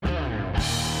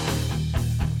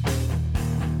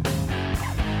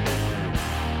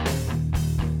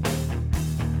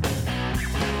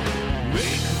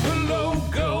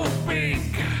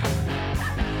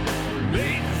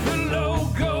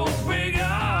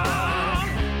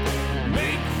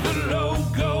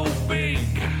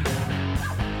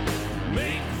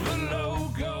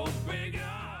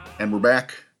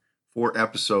back for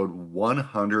episode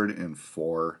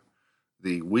 104,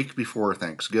 the week before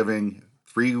Thanksgiving,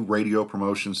 3 radio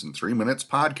promotions in 3 minutes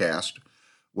podcast,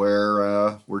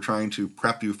 where we're trying to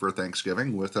prep you for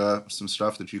Thanksgiving with some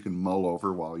stuff that you can mull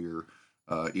over while you're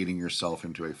eating yourself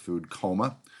into a food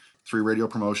coma. 3 radio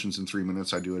promotions in 3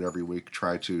 minutes. I do it every week.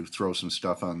 Try to throw some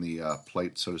stuff on the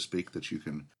plate, so to speak, that you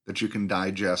can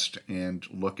digest and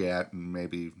look at, and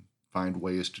maybe find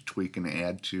ways to tweak and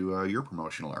add to your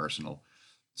promotional arsenal.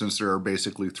 Since there are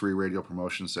basically 3 radio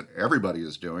promotions that everybody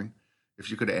is doing, if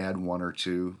you could add 1 or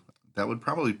 2, that would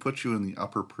probably put you in the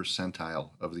upper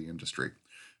percentile of the industry.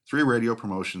 3 radio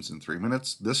promotions in 3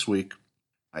 minutes. This week,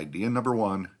 idea number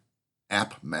 1,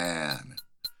 App Man.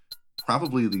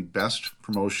 Probably the best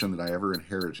promotion that I ever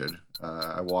inherited.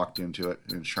 I walked into it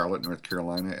in Charlotte, North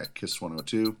Carolina at KISS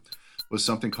 102, was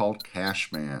something called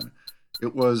Cash Man.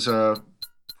 It was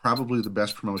probably the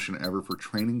best promotion ever for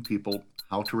training people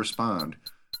how to respond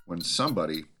when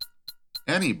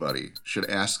anybody should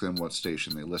ask them what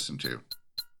station they listen to.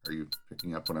 Are you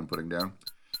picking up what I'm putting down?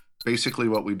 Basically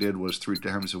what we did was 3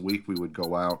 times a week we would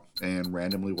go out and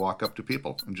randomly walk up to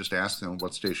people and just ask them,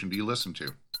 what station do you listen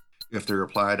to? If they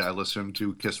replied, I listen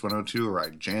to KISS 102, or I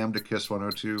jam to KISS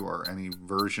 102, or any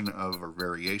version of or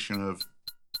variation of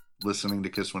listening to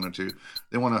KISS 102,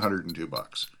 they won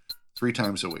 $102, 3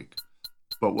 times a week.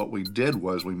 But what we did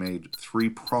was we made 3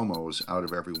 promos out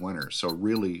of every winner. So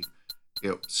really,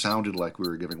 it sounded like we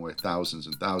were giving away thousands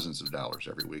and thousands of dollars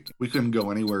every week. We couldn't go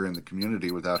anywhere in the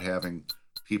community without having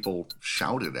people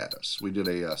shouted at us. We did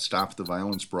a Stop the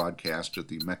Violence broadcast at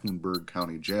the Mecklenburg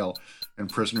County Jail, and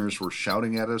prisoners were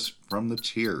shouting at us from the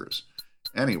tiers.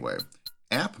 Anyway,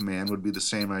 App Man would be the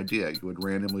same idea. You would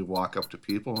randomly walk up to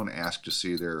people and ask to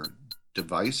see their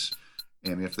device,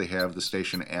 and if they have the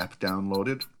station app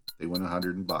downloaded, they win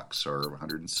 $100 or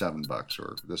 $107,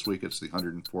 or this week it's the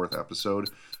 104th episode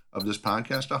of this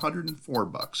podcast,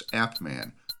 $104. App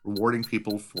Man, rewarding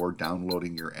people for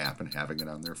downloading your app and having it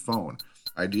on their phone.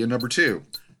 Idea number 2,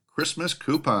 Christmas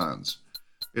coupons.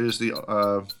 It is the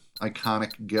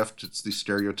iconic gift. It's the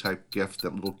stereotype gift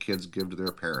that little kids give to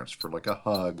their parents for like a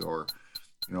hug, or,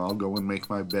 I'll go and make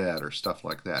my bed, or stuff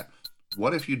like that.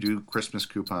 What if you do Christmas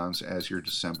coupons as your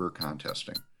December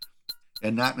contesting?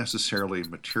 And not necessarily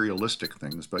materialistic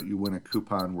things, but you win a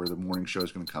coupon where the morning show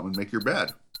is going to come and make your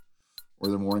bed, or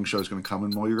the morning show is going to come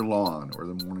and mow your lawn, or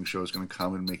the morning show is going to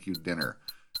come and make you dinner.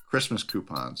 Christmas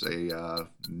coupons, a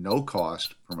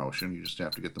no-cost promotion. You just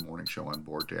have to get the morning show on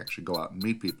board to actually go out and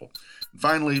meet people. And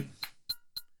finally,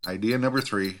 idea number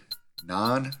 3,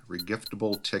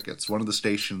 non-regiftable tickets. One of the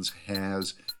stations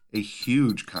has a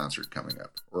huge concert coming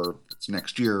up, or it's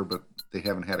next year, but they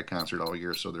haven't had a concert all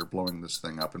year, so they're blowing this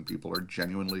thing up, and people are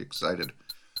genuinely excited.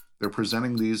 They're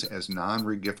presenting these as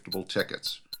non-regiftable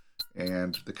tickets,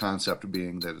 and the concept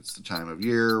being that it's the time of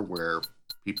year where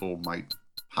people might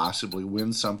possibly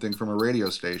win something from a radio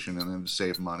station and then to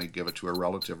save money, give it to a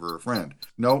relative or a friend.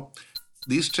 No,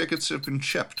 these tickets have been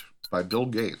chipped by Bill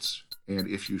Gates, and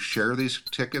if you share these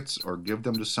tickets or give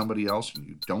them to somebody else and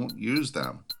you don't use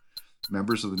them,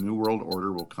 members of the New World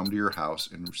Order will come to your house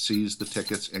and seize the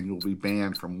tickets, and you'll be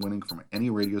banned from winning from any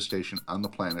radio station on the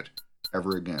planet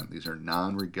ever again. These are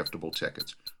non-regiftable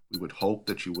tickets. We would hope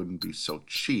that you wouldn't be so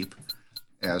cheap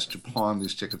as to pawn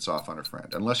these tickets off on a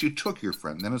friend. Unless you took your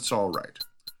friend, then it's all right.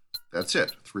 That's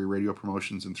it. 3 radio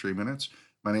promotions in 3 minutes.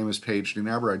 My name is Paige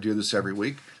Nienaber. I do this every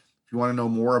week. If you want to know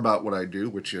more about what I do,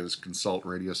 which is consult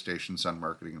radio stations on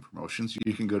marketing and promotions,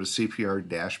 you can go to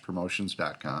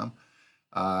cpr-promotions.com.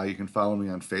 You can follow me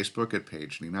on Facebook at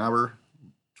Paige Nienaber,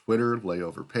 Twitter,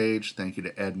 Layover Page. Thank you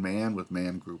to Ed Mann with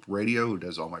Mann Group Radio, who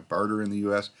does all my barter in the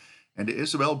U.S., and to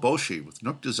Isabel Boshi with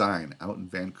Nook Design out in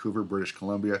Vancouver, British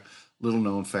Columbia. Little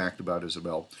known fact about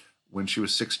Isabel. When she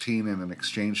was 16 and an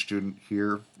exchange student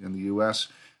here in the U.S.,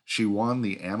 she won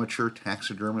the Amateur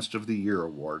Taxidermist of the Year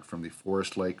award from the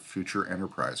Forest Lake Future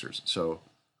Enterprisers. So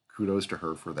kudos to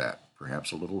her for that.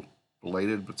 Perhaps a little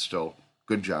belated, but still,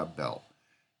 good job, Belle.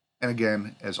 And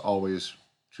again, as always,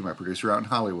 to my producer out in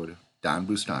Hollywood, Don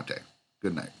Bustante.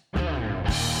 Good night.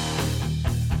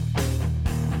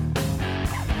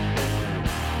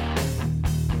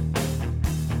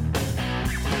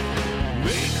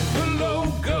 Make the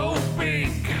logo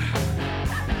bigger.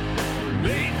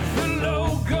 Make the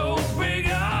logo